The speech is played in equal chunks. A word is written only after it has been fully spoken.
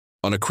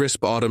On a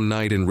crisp autumn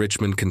night in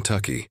Richmond,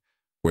 Kentucky,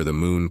 where the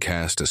moon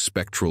cast a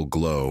spectral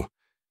glow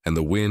and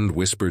the wind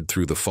whispered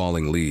through the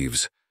falling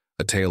leaves,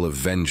 a tale of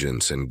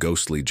vengeance and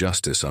ghostly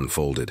justice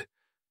unfolded.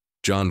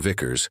 John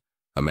Vickers,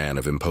 a man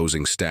of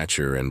imposing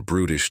stature and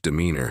brutish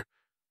demeanor,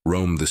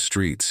 roamed the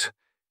streets,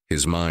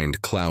 his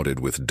mind clouded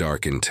with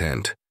dark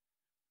intent.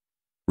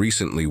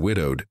 Recently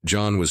widowed,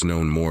 John was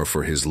known more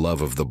for his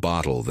love of the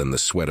bottle than the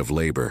sweat of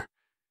labor.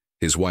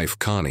 His wife,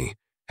 Connie,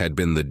 had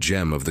been the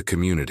gem of the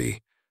community,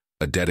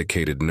 a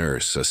dedicated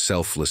nurse, a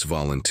selfless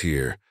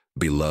volunteer,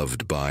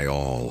 beloved by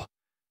all.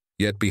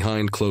 Yet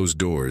behind closed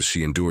doors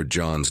she endured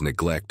John's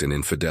neglect and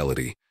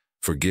infidelity,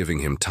 forgiving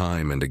him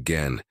time and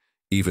again,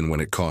 even when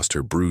it cost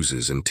her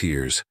bruises and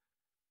tears.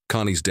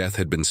 Connie's death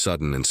had been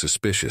sudden and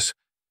suspicious,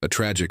 a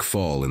tragic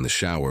fall in the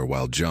shower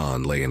while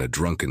John lay in a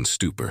drunken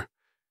stupor.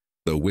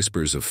 Though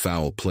whispers of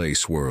foul play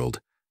swirled,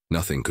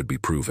 nothing could be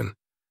proven.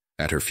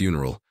 At her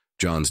funeral,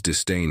 John's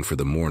disdain for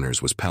the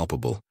mourners was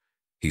palpable.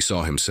 He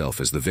saw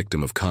himself as the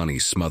victim of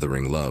Connie's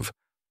smothering love,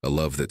 a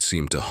love that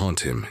seemed to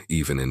haunt him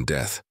even in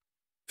death.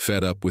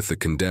 Fed up with the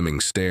condemning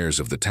stares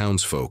of the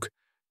townsfolk,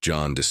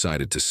 John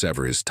decided to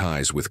sever his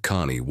ties with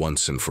Connie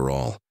once and for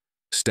all.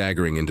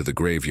 Staggering into the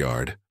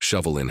graveyard,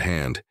 shovel in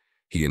hand,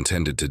 he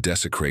intended to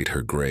desecrate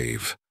her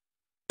grave,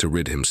 to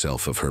rid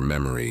himself of her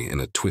memory in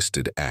a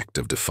twisted act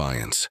of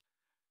defiance.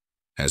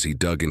 As he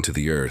dug into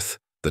the earth,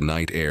 the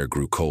night air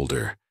grew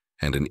colder,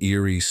 and an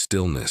eerie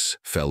stillness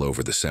fell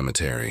over the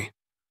cemetery.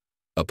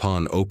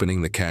 Upon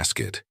opening the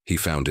casket, he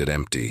found it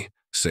empty,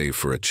 save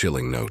for a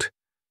chilling note.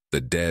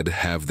 The dead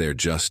have their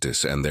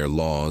justice and their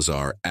laws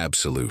are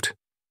absolute.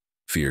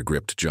 Fear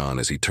gripped John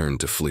as he turned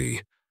to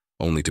flee,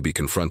 only to be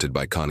confronted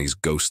by Connie's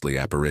ghostly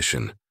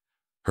apparition.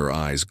 Her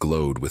eyes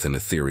glowed with an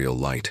ethereal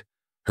light,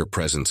 her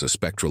presence a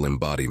spectral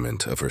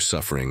embodiment of her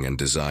suffering and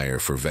desire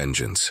for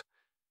vengeance.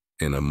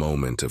 In a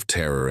moment of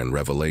terror and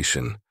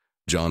revelation,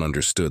 John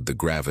understood the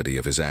gravity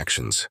of his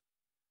actions.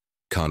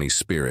 Connie's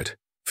spirit,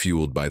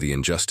 fueled by the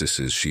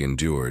injustices she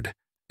endured,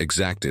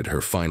 exacted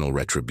her final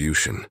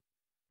retribution.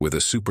 With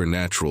a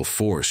supernatural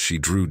force, she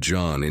drew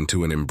John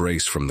into an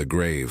embrace from the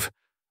grave,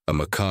 a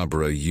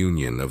macabre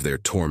union of their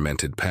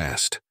tormented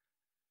past.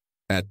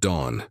 At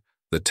dawn,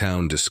 the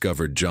town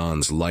discovered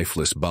John's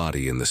lifeless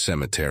body in the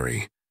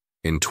cemetery,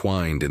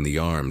 entwined in the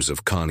arms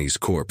of Connie's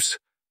corpse,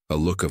 a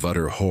look of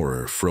utter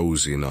horror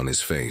frozen on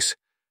his face.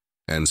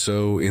 And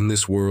so, in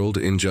this world,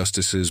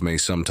 injustices may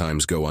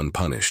sometimes go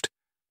unpunished,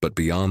 but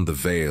beyond the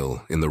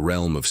veil, in the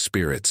realm of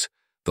spirits,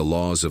 the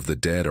laws of the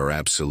dead are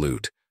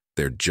absolute,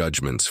 their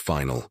judgments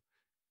final.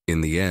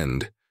 In the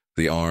end,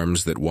 the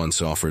arms that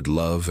once offered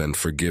love and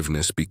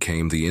forgiveness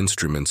became the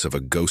instruments of a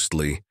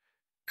ghostly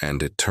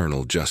and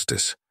eternal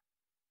justice.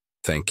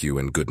 Thank you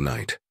and good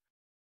night.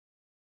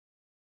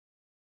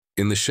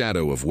 In the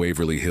shadow of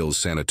Waverly Hills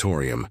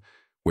Sanatorium,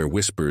 where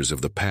whispers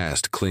of the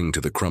past cling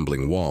to the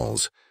crumbling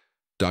walls,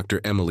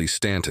 Dr. Emily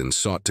Stanton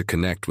sought to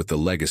connect with the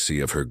legacy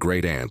of her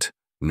great-aunt,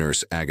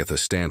 Nurse Agatha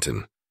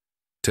Stanton.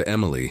 To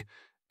Emily,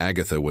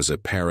 Agatha was a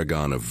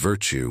paragon of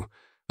virtue,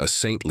 a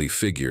saintly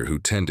figure who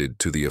tended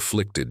to the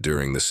afflicted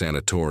during the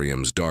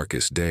sanatorium's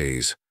darkest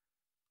days.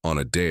 On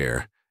a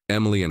dare,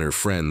 Emily and her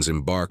friends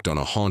embarked on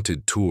a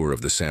haunted tour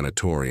of the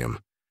sanatorium.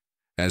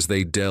 As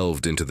they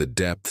delved into the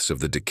depths of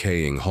the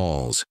decaying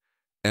halls,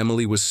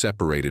 Emily was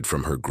separated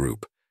from her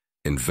group,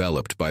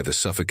 enveloped by the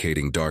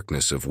suffocating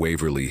darkness of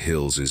Waverly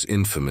Hills'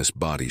 infamous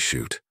body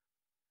chute.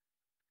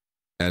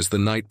 As the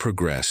night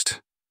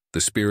progressed,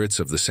 the spirits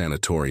of the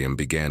sanatorium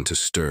began to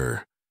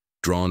stir,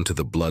 drawn to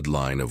the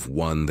bloodline of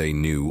one they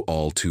knew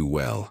all too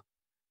well.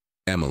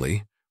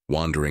 Emily,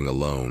 wandering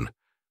alone,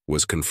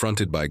 was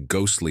confronted by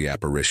ghostly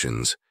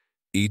apparitions,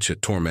 each a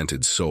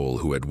tormented soul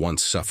who had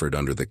once suffered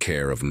under the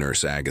care of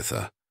Nurse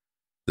Agatha.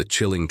 The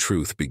chilling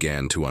truth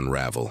began to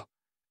unravel.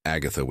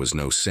 Agatha was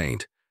no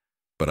saint,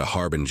 but a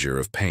harbinger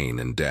of pain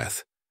and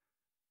death.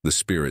 The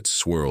spirits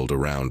swirled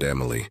around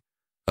Emily,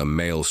 a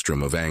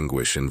maelstrom of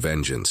anguish and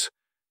vengeance.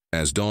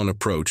 As dawn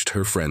approached,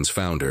 her friends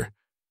found her,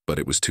 but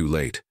it was too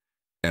late.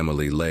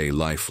 Emily lay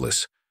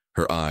lifeless,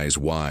 her eyes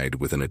wide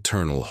with an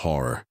eternal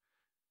horror.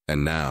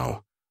 And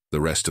now,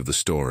 the rest of the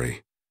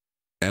story.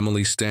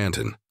 Emily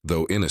Stanton,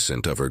 though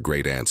innocent of her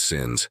great-aunt's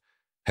sins,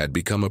 had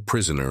become a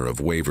prisoner of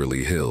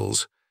Waverly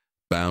Hills,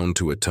 bound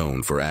to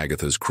atone for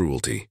Agatha's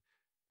cruelty.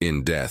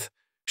 In death,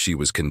 she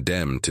was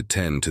condemned to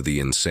tend to the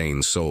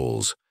insane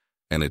souls,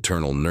 an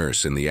eternal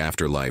nurse in the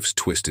afterlife's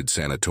twisted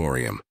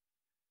sanatorium.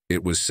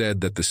 It was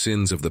said that the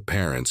sins of the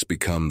parents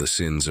become the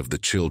sins of the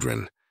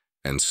children,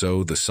 and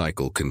so the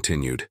cycle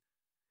continued.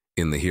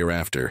 In the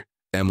hereafter,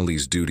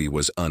 Emily's duty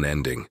was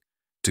unending,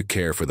 to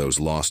care for those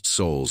lost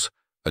souls,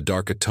 a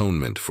dark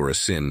atonement for a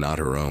sin not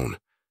her own.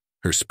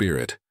 Her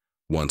spirit,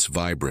 once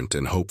vibrant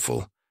and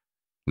hopeful,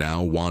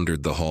 now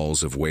wandered the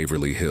halls of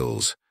Waverly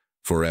Hills,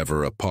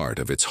 forever a part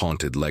of its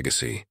haunted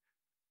legacy.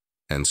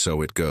 And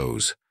so it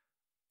goes,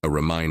 a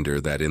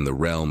reminder that in the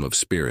realm of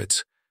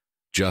spirits,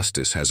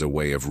 justice has a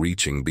way of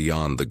reaching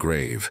beyond the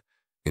grave,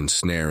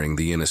 ensnaring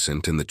the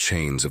innocent in the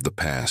chains of the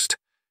past.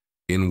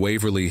 In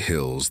Waverly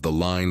Hills, the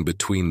line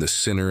between the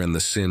sinner and the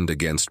sinned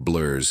against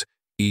blurs,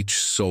 each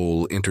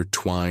soul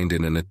intertwined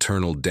in an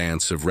eternal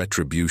dance of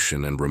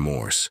retribution and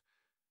remorse.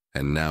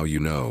 And now you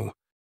know.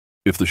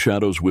 If the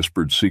shadows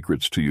whispered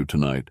secrets to you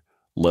tonight,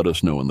 let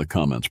us know in the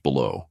comments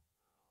below.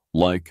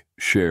 Like,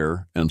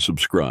 share, and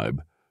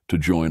subscribe to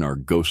join our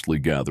ghostly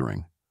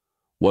gathering.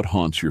 What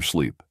haunts your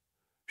sleep?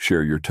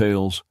 Share your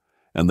tales,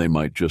 and they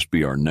might just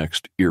be our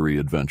next eerie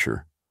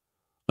adventure.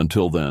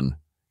 Until then,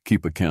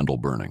 keep a candle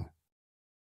burning.